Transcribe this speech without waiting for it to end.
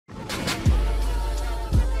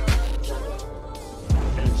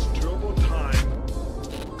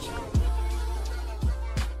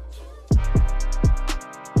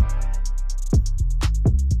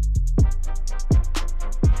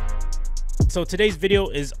So today's video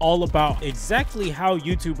is all about exactly how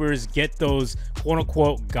YouTubers get those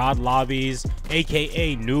quote-unquote god lobbies,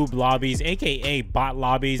 aka noob lobbies, aka bot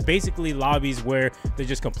lobbies, basically lobbies where they're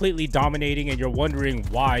just completely dominating and you're wondering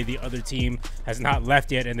why the other team has not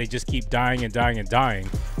left yet and they just keep dying and dying and dying.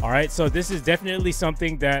 All right, so this is definitely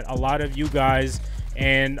something that a lot of you guys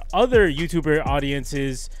and other YouTuber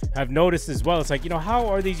audiences have noticed as well. It's like, you know, how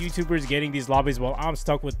are these YouTubers getting these lobbies while I'm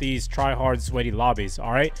stuck with these try hard sweaty lobbies?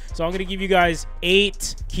 All right, so I'm gonna give you guys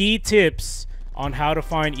 8 key tips on how to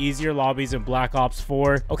find easier lobbies in Black Ops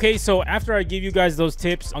 4. Okay, so after I give you guys those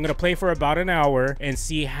tips, I'm gonna play for about an hour and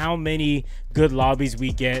see how many good lobbies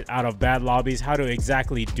we get out of bad lobbies, how to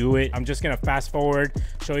exactly do it. I'm just gonna fast forward,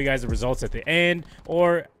 show you guys the results at the end,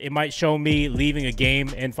 or it might show me leaving a game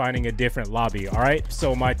and finding a different lobby. All right,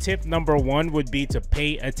 so my tip number 1 would be to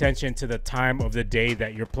pay attention to the time of the day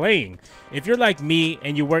that you're playing. If you're like me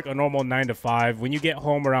and you work a normal 9 to 5, when you get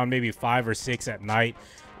home around maybe 5 or 6 at night,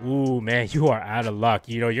 ooh, man, you are out of luck.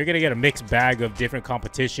 You know, you're gonna get a mixed bag of different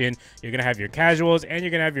competition. You're gonna have your casuals and you're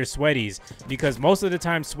gonna have your sweaties, because most of the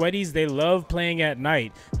time sweaties, they love playing at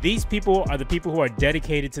night. These people are the people who are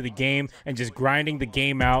dedicated to the game and just grinding the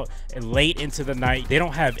game out and late into the night. They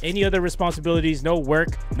don't have any other responsibilities, no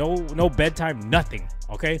work, no bedtime, nothing.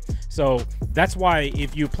 Okay, so that's why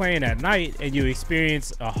if you're playing at night and you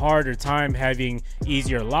experience a harder time having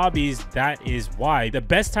easier lobbies, that is why. The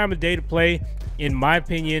best time of day to play, in my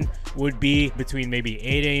opinion, would be between maybe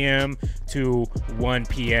 8 a.m. to 1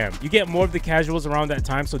 p.m. You get more of the casuals around that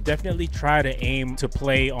time, so definitely try to aim to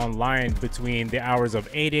play online between the hours of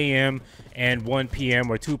 8 a.m. and 1 p.m.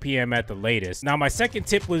 or 2 p.m. at the latest. Now, my second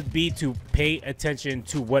tip would be to pay attention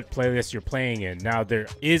to what playlist you're playing in. Now, there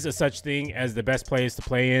is a such thing as the best playlist to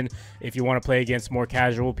play in if you want to play against more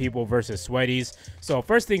casual people versus sweaties. So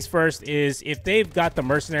first things first is, if they've got the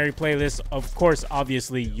mercenary playlist, of course,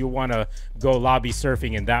 obviously you want to go lobby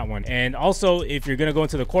surfing in that one. And also, if you're going to go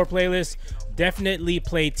into the core playlist, definitely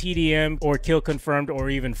play TDM or kill confirmed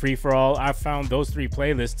or even free for all. I've found those 3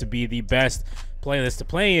 playlists to be the best playlist to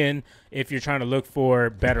play in if you're trying to look for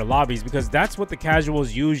better lobbies, because that's what the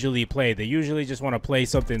casuals usually play. They usually just want to play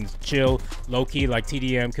something chill, low-key, like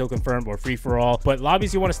TDM, kill confirmed, or free for all. But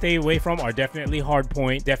lobbies you want to stay away from are definitely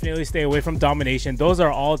hardpoint. Definitely stay away from domination. Those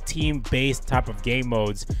are all team-based type of game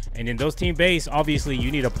modes, and in those team-based, obviously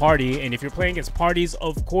you need a party, and if you're playing against parties,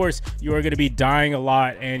 of course you are going to be dying a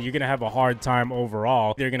lot and you're going to have a hard time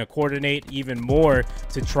overall. They're going to coordinate even more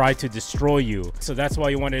to try to destroy you, so that's why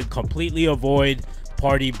you want to completely avoid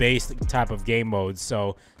party-based type of game modes.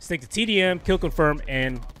 So stick to TDM, kill confirm,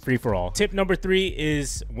 and free for all. Tip number 3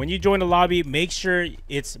 is, when you join a lobby, make sure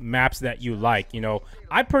it's maps that you like. You know,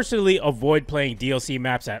 I personally avoid playing DLC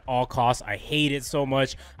maps at all costs. I hate it so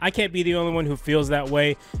much. I can't be the only one who feels that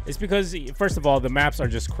way. It's because, first of all, the maps are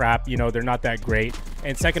just crap. You know, they're not that great.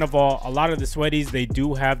 And second of all, a lot of the sweaties, they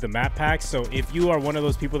do have the map packs. So if you are one of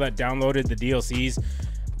those people that downloaded the DLCs,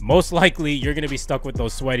 most likely you're going to be stuck with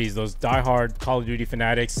those sweaties, those diehard Call of Duty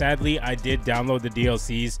fanatics. Sadly, I did download the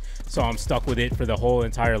DLCs, so I'm stuck with it for the whole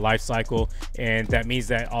entire life cycle, and that means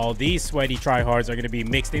that all these sweaty tryhards are going to be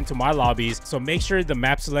mixed into my lobbies. So make sure the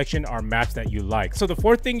map selection are maps that you like. So the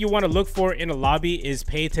 4th thing you want to look for in a lobby is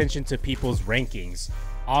pay attention to people's rankings.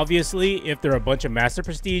 Obviously, if there are a bunch of master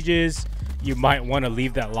prestiges, you might want to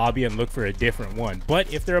leave that lobby and look for a different one.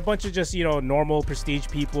 But if there are a bunch of just, you know, normal prestige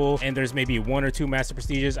people and there's maybe 1 or 2 master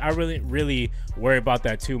prestiges, I really worry about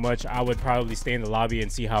that too much. I would probably stay in the lobby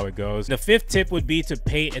and see how it goes. The 5th tip would be to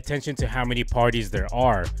pay attention to how many parties there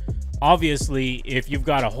are. Obviously, if you've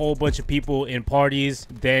got a whole bunch of people in parties,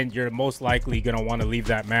 then you're most likely going to want to leave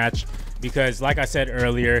that match, because like I said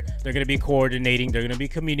earlier, they're going to be coordinating, they're going to be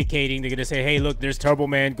communicating, they're going to say, hey, look, there's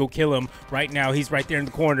Turboman, go kill him right now, he's right there in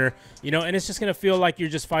the corner, you know, and it's just going to feel like you're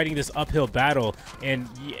just fighting this uphill battle. And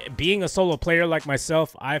being a solo player like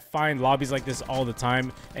myself, I find lobbies like this all the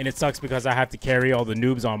time, and it sucks because I have to carry all the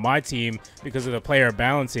noobs on my team because of the player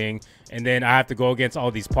balancing, and then I have to go against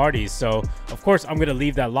all these parties. So of course I'm going to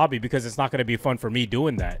leave that lobby because it's not going to be fun for me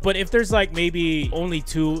doing that. But if there's like maybe only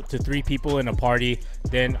 2 to 3 people in a party,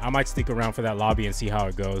 then I might stick around for that lobby and see how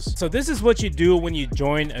it goes. So this is what you do when you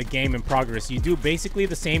join a game in progress. You do basically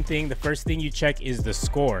the same thing. The first thing you check is the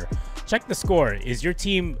score. Check the score. Is your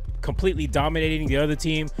team completely dominating the other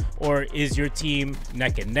team, or is your team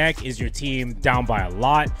neck and neck? Is your team down by a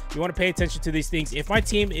lot? You want to pay attention to these things. If my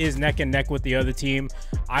team is neck and neck with the other team,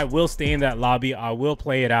 I will stay in that lobby. I will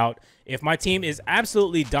play it out. If my team is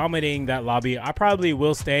absolutely dominating that lobby, I probably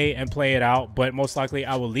will stay and play it out, but most likely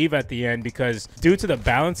I will leave at the end because due to the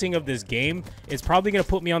balancing of this game, it's probably going to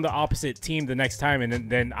put me on the opposite team the next time, and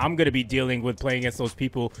then I'm going to be dealing with playing against those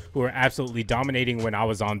people who are absolutely dominating when I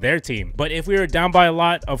was on their team. But if we were down by a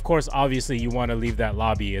lot, of course, obviously you want to leave that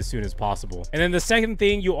lobby as soon as possible. And then the second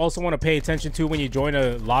thing you also want to pay attention to when you join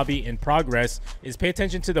a lobby in progress is pay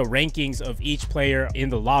attention to the rankings of each player in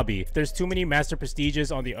the lobby. If there's too many master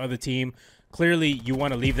prestiges on the other team, clearly you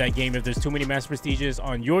want to leave that game. If there's too many master prestiges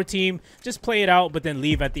on your team, just play it out, but then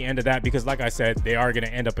leave at the end of that, because like I said, they are going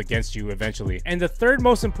to end up against you eventually. And the third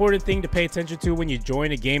most important thing to pay attention to when you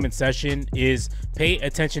join a game in session is pay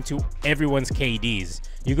attention to everyone's KDs.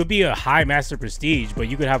 You could be a high master prestige, but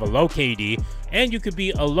you could have a low KD, and you could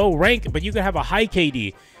be a low rank, but you could have a high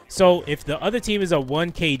KD. So if the other team is a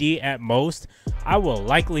 1 KD at most, I will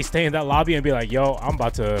likely stay in that lobby and be like, yo, I'm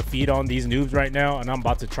about to feed on these noobs right now, and I'm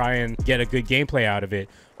about to try and get a good gameplay out of it.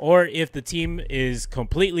 Or if the team is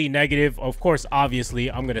completely negative, of course,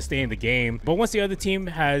 obviously, I'm going to stay in the game. But once the other team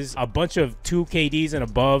has a bunch of 2 KDs and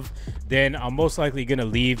above, then I'm most likely going to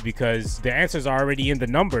leave because the answers are already in the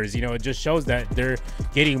numbers. You know, it just shows that they're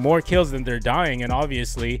getting more kills than they're dying. And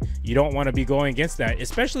obviously, you don't want to be going against that,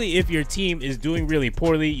 especially if your team is doing really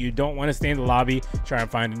poorly. You don't want to stay in the lobby, try and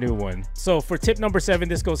find a new one. So for tip number 7,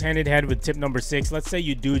 this goes hand in hand with tip number 6. Let's say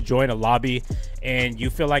you do join a lobby and you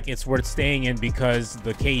feel like it's worth staying in because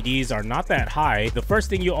the KDs are not that high. The first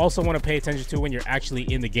thing you also want to pay attention to when you're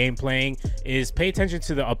actually in the game playing is pay attention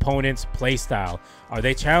to the opponent's play style. Are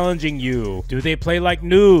they challenging you? Do they play like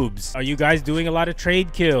noobs? Are you guys doing a lot of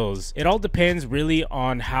trade kills? It all depends really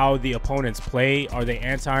on how the opponents play. Are they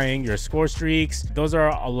anti-ing your score streaks? Those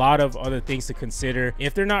are a lot of other things to consider.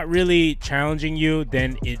 If they're not really challenging you,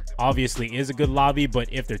 then it obviously is a good lobby. But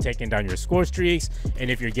if they're taking down your score streaks, and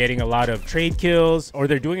if you're getting a lot of trade kills, or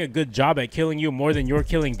they're doing a good job at killing you more than you're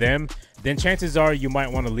killing them, then chances are you might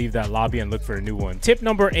want to leave that lobby and look for a new one. Tip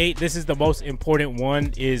number 8, this is the most important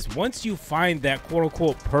one, is once you find that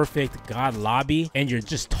quote-unquote perfect god lobby and you're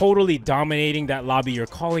just totally dominating that lobby, you're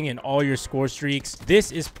calling in all your score streaks,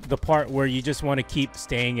 this is the part where you just want to keep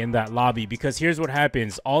staying in that lobby, because here's what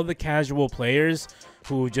happens. All the casual players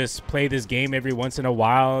who just play this game every once in a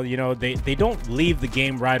while, you know, they don't leave the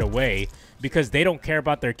game right away because they don't care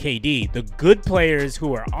about their KD. The good players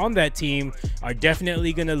who are on that team are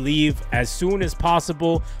definitely going to leave as soon as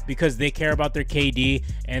possible because they care about their KD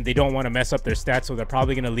and they don't want to mess up their stats. So they're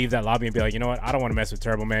probably going to leave that lobby and be like, you know what, I don't want to mess with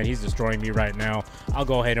Turboman. He's destroying me right now. I'll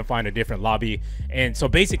go ahead and find a different lobby. And so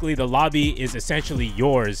basically the lobby is essentially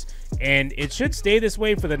yours, and it should stay this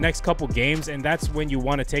way for the next couple games. And that's when you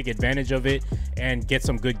want to take advantage of it and get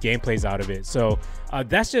some good gameplays out of it. So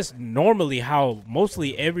that's just normally how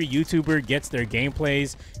mostly every YouTuber gets their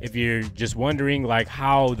gameplays. If you're just wondering like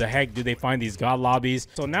how the heck do they find these god lobbies.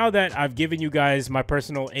 So now that I've given you guys my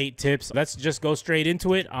personal 8 tips, let's just go straight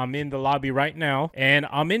into it. I'm in the lobby right now and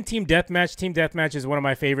I'm in Team Deathmatch. Team Deathmatch is one of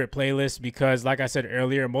my favorite playlists because like I said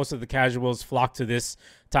earlier, most of the casuals flock to this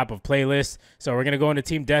type of playlist. So we're gonna go into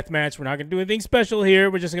Team Deathmatch. We're not gonna do anything special here.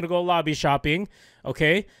 We're just gonna go lobby shopping.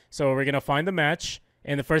 Okay, so we're gonna find the match.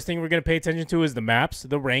 And the first thing we're going to pay attention to is the maps,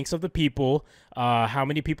 the ranks of the people, how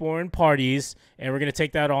many people are in parties, and we're going to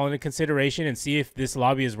take that all into consideration and see if this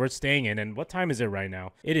lobby is worth staying in. And what time is it right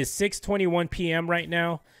now? It is 6:21 p.m. right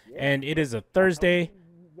now, and it is a Thursday.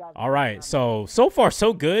 All right, so far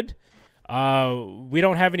so good. We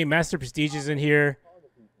don't have any master prestiges in here.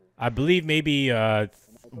 I believe maybe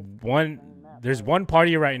there's one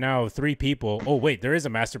party right now of 3 people. Oh, wait, there is a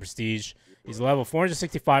master prestige. He's level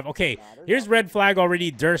 465. Okay, here's red flag already.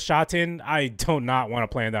 Der Schatten. I do not want to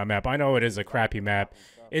play on that map. I know it is a crappy map.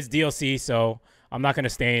 It's DLC, so I'm not going to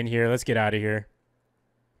stay in here. Let's get out of here.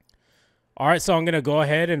 All right, so I'm going to go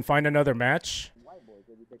ahead and find another match.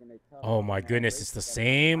 Oh, my goodness. It's the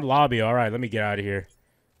same lobby. All right, let me get out of here.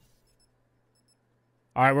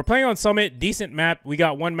 All right, we're playing on Summit. Decent map. We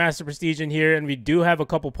got 1 Master Prestige in here, and we do have a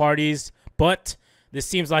couple parties, but this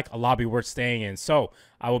seems like a lobby worth staying in. So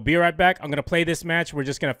I will be right back. I'm going to play this match. We're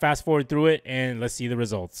just going to fast forward through it, and let's see the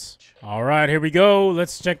results. All right, here we go.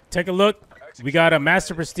 Let's take a look. We got a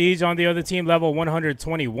Master Prestige on the other team, level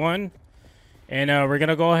 121. And we're going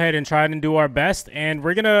to go ahead and try and do our best. And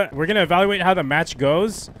we're gonna evaluate how the match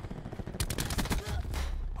goes.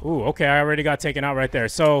 Ooh, okay, I already got taken out right there.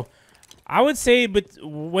 So I would say, but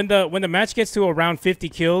when the match gets to around 50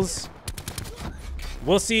 kills,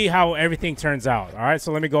 we'll see how everything turns out. All right,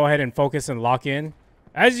 so let me go ahead and focus and lock in.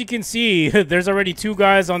 As you can see, there's already 2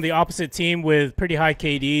 guys on the opposite team with pretty high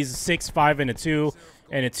KDs, 6, 5, and a 2,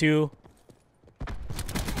 and a 2.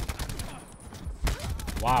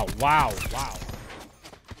 Wow, wow, wow.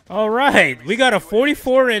 All right, we got a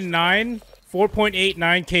 44-9, 4.89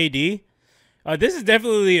 KD. This is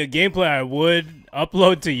definitely a gameplay I would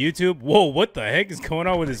upload to YouTube. Whoa, what the heck is going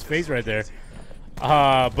on with his face right there?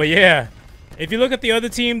 But yeah, if you look at the other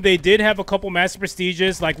team, they did have a couple Master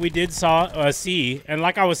Prestiges like we did see. And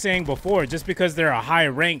like I was saying before, just because they're a high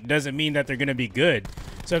rank doesn't mean that they're going to be good.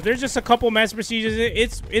 So if there's just a couple Master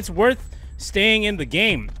Prestiges, it's worth staying in the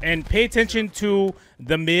game. And pay attention to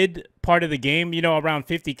the mid part of the game, you know, around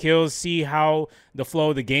 50 kills, see how the flow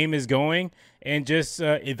of the game is going. And just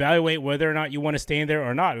evaluate whether or not you want to stay in there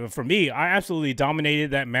or not. For me, I absolutely dominated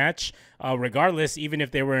that match, regardless, even if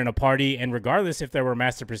they were in a party, and regardless if there were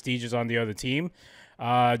Master Prestiges on the other team,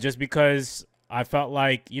 just because I felt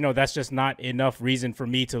like, you know, that's just not enough reason for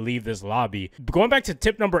me to leave this lobby. Going back to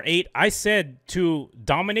tip number 8, I said to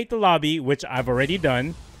dominate the lobby, which I've already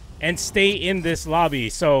done, and stay in this lobby.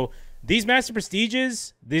 So these Master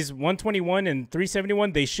Prestiges, these 121 and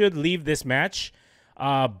 371, they should leave this match,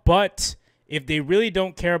 but if they really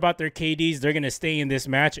don't care about their KDs, they're going to stay in this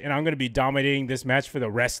match, and I'm going to be dominating this match for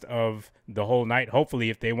the rest of the whole night, hopefully,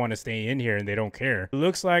 if they want to stay in here and they don't care. It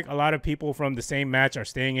looks like a lot of people from the same match are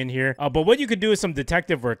staying in here, but what you could do is some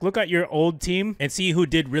detective work. Look at your old team and see who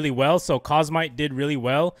did really well. So Cosmite did really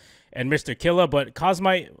well, and Mr. Killa, but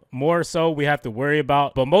Cosmite more so we have to worry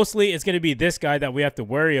about. But mostly it's going to be this guy that we have to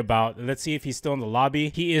worry about. Let's see if he's still in the lobby.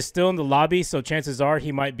 He is still in the lobby, so chances are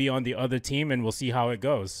he might be on the other team, and we'll see how it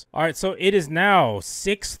goes. All right, so it is now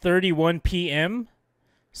 6:31 p.m.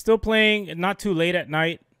 Still playing, not too late at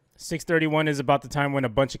night. 6:31 is about the time when a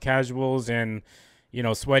bunch of casuals and, you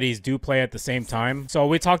know, sweaties do play at the same time. So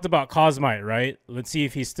we talked about Cosmite, right? Let's see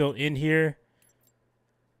if he's still in here.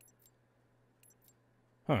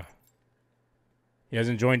 Huh. He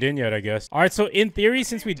hasn't joined in yet, I guess. All right, so in theory,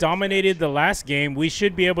 since we dominated the last game, we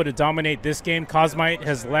should be able to dominate this game. Cosmite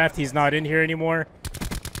has left. He's not in here anymore.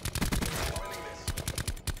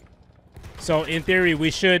 So in theory, we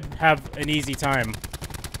should have an easy time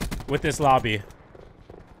with this lobby.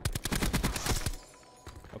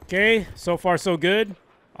 Okay, so far so good.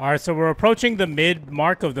 All right, so we're approaching the mid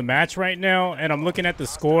mark of the match right now, and I'm looking at the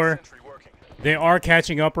score. They are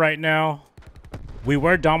catching up right now. We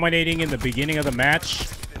were dominating in the beginning of the match,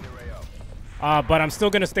 but I'm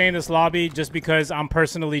still going to stay in this lobby just because I'm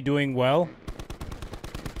personally doing well.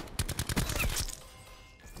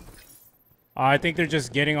 I think they're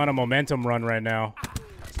just getting on a momentum run right now.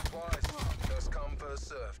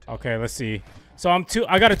 Okay, let's see. So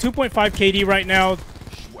I got a 2.5 KD right now.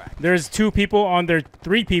 There's three people on their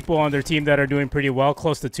team that are doing pretty well,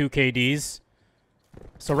 close to 2 KDs.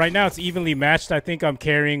 So right now it's evenly matched. I think I'm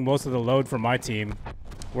carrying most of the load for my team.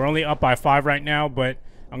 We're only up by 5 right now, but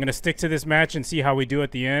I'm going to stick to this match and see how we do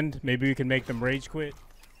at the end. Maybe we can make them rage quit.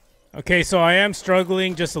 Okay, so I am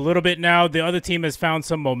struggling just a little bit now. The other team has found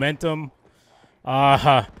some momentum.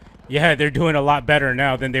 Yeah, they're doing a lot better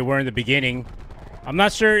now than they were in the beginning. I'm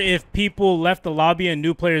not sure if people left the lobby and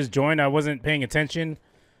new players joined. I wasn't paying attention,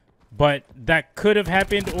 but that could have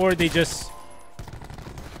happened, or they just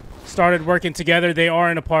started working together. They are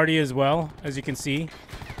in a party as well, as you can see.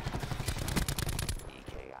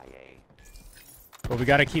 But we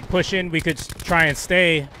got to keep pushing. We could try and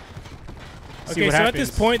stay. Okay, so at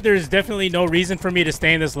this point, there's definitely no reason for me to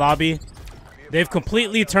stay in this lobby. They've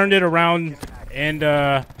completely turned it around, and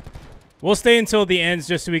we'll stay until the end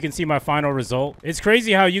just so we can see my final result. It's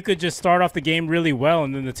crazy how you could just start off the game really well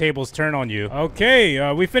and then the tables turn on you.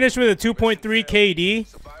 Okay, we finished with a 2.3 KD.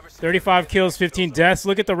 35 kills, 15 deaths.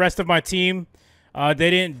 Look at the rest of my team.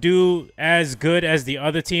 They didn't do as good as the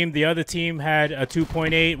other team. The other team had a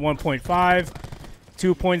 2.8, 1.5,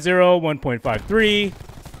 2.0, 1.53.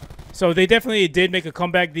 So they definitely did make a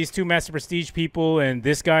comeback. These two Master Prestige people and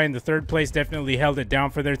this guy in the third place definitely held it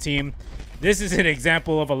down for their team. This is an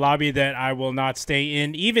example of a lobby that I will not stay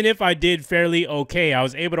in. Even if I did fairly okay, I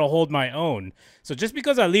was able to hold my own. So just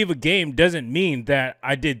because I leave a game doesn't mean that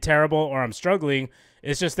I did terrible or I'm struggling.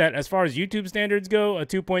 It's just that as far as YouTube standards go, a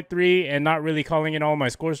 2.3 and not really calling in all my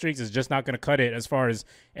score streaks is just not going to cut it as far as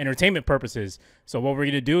entertainment purposes. So what we're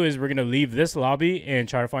going to do is we're going to leave this lobby and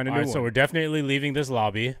try to find a new one. So we're definitely leaving this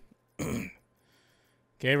lobby. Okay,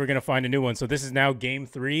 we're going to find a new one. So this is now game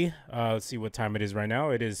 3. Let's see what time it is right now.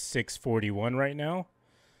 It is 6:41 right now.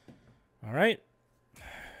 All right.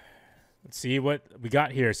 Let's see what we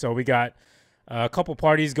got here. So we got a couple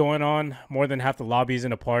parties going on. More than half the lobbies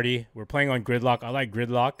in a party. We're playing on Gridlock. I like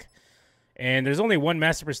Gridlock. And there's only one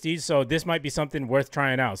Master Prestige, so this might be something worth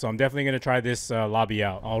trying out. So I'm definitely going to try this lobby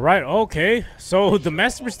out. All right, okay. So the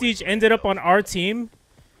Master Prestige ended up on our team.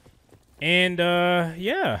 And,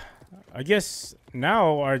 yeah, I guess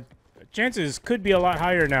now our chances could be a lot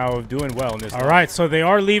higher now of doing well in this. All right, so they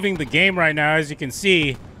are leaving the game right now, as you can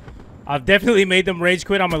see. I've definitely made them rage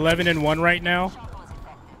quit. I'm 11-1 right now.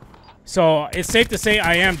 So it's safe to say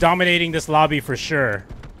I am dominating this lobby for sure.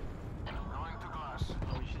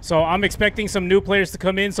 So I'm expecting some new players to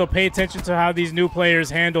come in, so pay attention to how these new players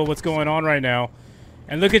handle what's going on right now.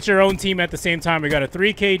 And look at your own team at the same time. We got a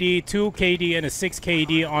 3 KD, 2 KD, and a 6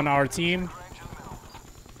 KD on our team.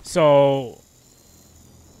 So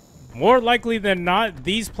more likely than not,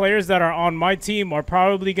 these players that are on my team are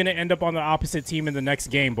probably going to end up on the opposite team in the next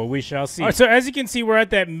game, but we shall see. All right, so as you can see, we're at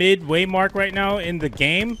that midway mark right now in the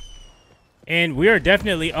game. And we are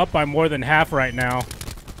definitely up by more than half right now.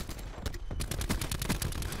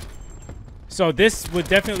 So this would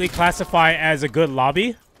definitely classify as a good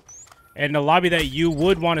lobby. And a lobby that you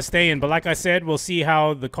would want to stay in. But like I said, we'll see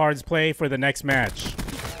how the cards play for the next match.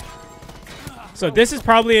 So this is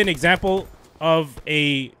probably an example of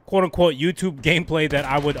a quote-unquote YouTube gameplay that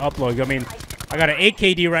I would upload. I mean, I got an 8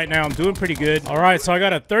 KD right now. I'm doing pretty good. All right, so I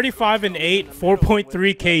got a 35-8,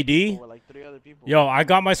 4.3 KD. Yo, I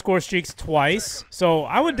got my score streaks twice. So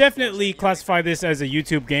I would definitely classify this as a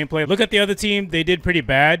YouTube gameplay. Look at the other team. They did pretty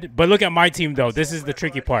bad. But look at my team, though. This is the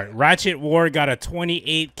tricky part. Ratchet War got a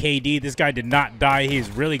 28 KD. This guy did not die. He's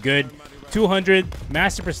really good. 200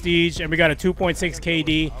 Master Prestige. And we got a 2.6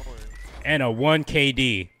 KD and a 1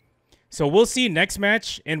 KD. So we'll see next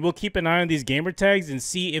match. And we'll keep an eye on these gamer tags and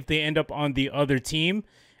see if they end up on the other team.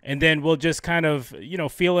 And then we'll just kind of, you know,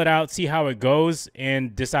 feel it out, see how it goes,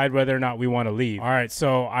 and decide whether or not we want to leave. All right,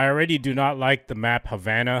 so I already do not like the map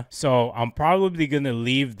Havana. So I'm probably going to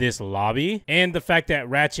leave this lobby. And the fact that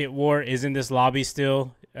Ratchet War is in this lobby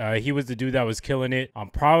still, he was the dude that was killing it. I'm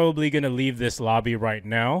probably going to leave this lobby right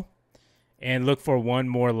now and look for one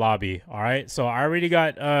more lobby. All right, so I already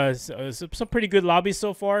got some pretty good lobbies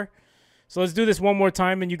so far. So let's do this one more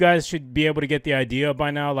time, and you guys should be able to get the idea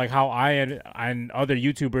by now, like how I and other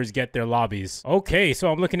YouTubers get their lobbies. Okay, so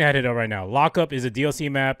I'm looking at it right now. Lockup is a DLC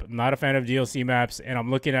map. I'm not a fan of DLC maps, and I'm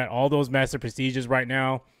looking at all those Master Prestiges right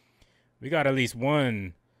now. We got at least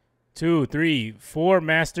 1, 2, 3, 4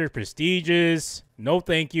 Master Prestiges. No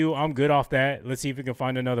thank you. I'm good off that. Let's see if we can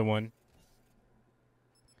find another one.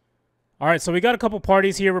 All right, so we got a couple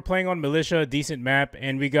parties here. We're playing on Militia, decent map,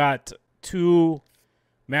 and we got 2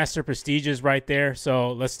 Master Prestiges right there.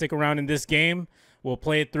 So let's stick around in this game. We'll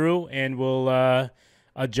play it through and we'll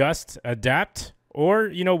adjust, adapt, or,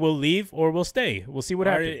 you know, we'll leave or we'll stay. We'll see what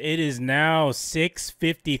happens. It is now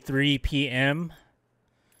 6:53 p.m.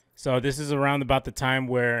 So this is around about the time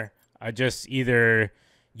where I just either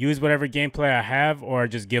use whatever gameplay I have or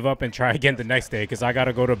just give up and try again the next day, because I got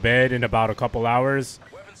to go to bed in about a couple hours.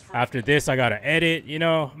 After this, I got to edit. You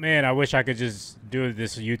know, man, I wish I could just do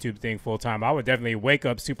this YouTube thing full time. I would definitely wake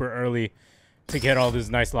up super early to get all these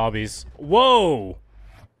nice lobbies. Whoa.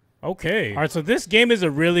 Okay. All right, so this game is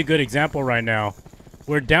a really good example right now.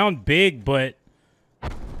 We're down big, but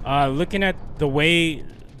looking at the way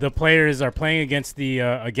the players are playing against the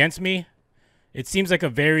against me, it seems like a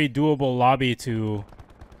very doable lobby to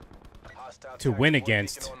win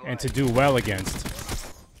against and to do well against.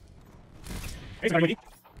 Hey, somebody.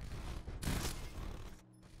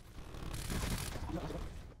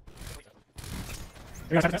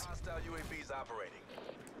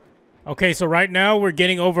 Okay, so right now we're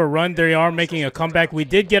getting overrun. They are making a comeback. We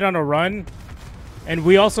did get on a run, and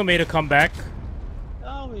we also made a comeback.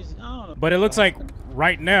 But it looks like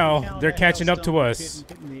right now they're catching up to us.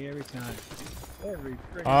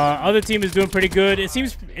 Other team is doing pretty good. It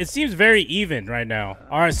seems very even right now.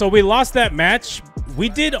 All right, so we lost that match. We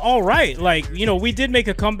did all right. Like, you know, we did make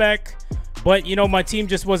a comeback, but, you know, my team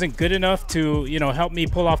just wasn't good enough to, you know, help me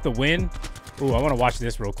pull off the win. Ooh, I want to watch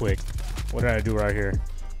this real quick. What did I do right here?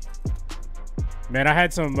 Man, I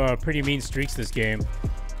had some pretty mean streaks this game.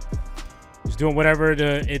 Just doing whatever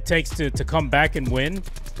it takes to come back and win.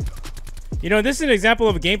 You know, this is an example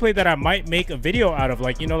of a gameplay that I might make a video out of.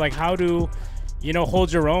 Like, you know, like how to, you know,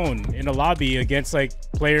 hold your own in a lobby against like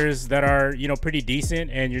players that are, you know, pretty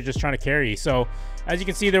decent and you're just trying to carry. So as you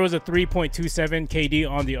can see, there was a 3.27 KD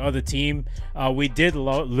on the other team. We did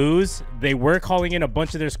lose. They were calling in a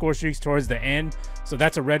bunch of their score streaks towards the end. So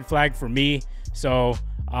that's a red flag for me. So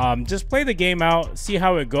just play the game out, see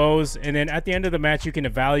how it goes, and then at the end of the match you can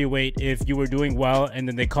evaluate if you were doing well and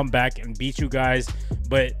then they come back and beat you guys.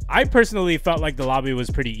 But I personally felt like the lobby was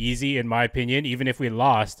pretty easy in my opinion. Even if we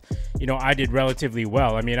lost, you know, I did relatively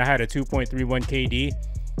well. I mean, I had a 2.31 KD.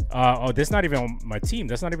 Oh, that's not even on my team.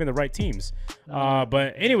 That's not even the right teams.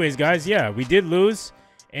 But anyways, guys, yeah, we did lose.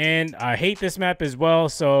 and I hate this map as well.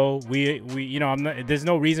 So we you know, there's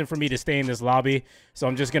no reason for me to stay in this lobby. So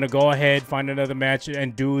I'm just gonna go ahead, find another match,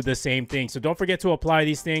 and do the same thing. So don't forget to apply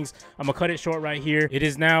these things. I'm gonna cut it short right here. It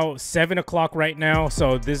is now 7 o'clock right now,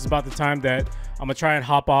 so this is about the time that I'm gonna try and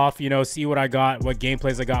hop off, you know, see what I got, what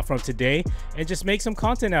gameplays I got from today, and just make some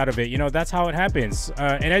content out of it. You know, that's how it happens.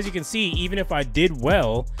 And as you can see, even if I did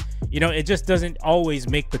well, you know, it just doesn't always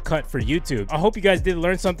make the cut for YouTube. I hope you guys did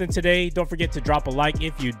learn something today. Don't forget to drop a like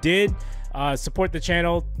if you did. Support the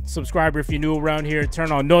channel, subscribe if you're new around here,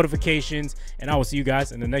 turn on notifications, and I will see you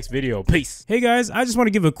guys in the next video. Peace. Hey guys, I just want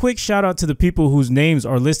to give a quick shout out to the people whose names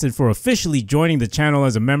are listed for officially joining the channel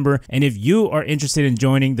as a member. And if you are interested in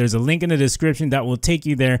joining, there's a link in the description that will take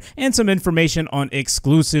you there, and some information on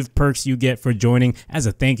exclusive perks you get for joining as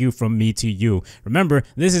a thank you from me to you. Remember,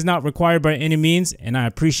 this is not required by any means, and I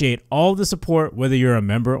appreciate all the support whether you're a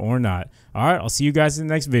member or not. All right, I'll see you guys in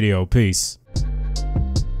the next video. Peace.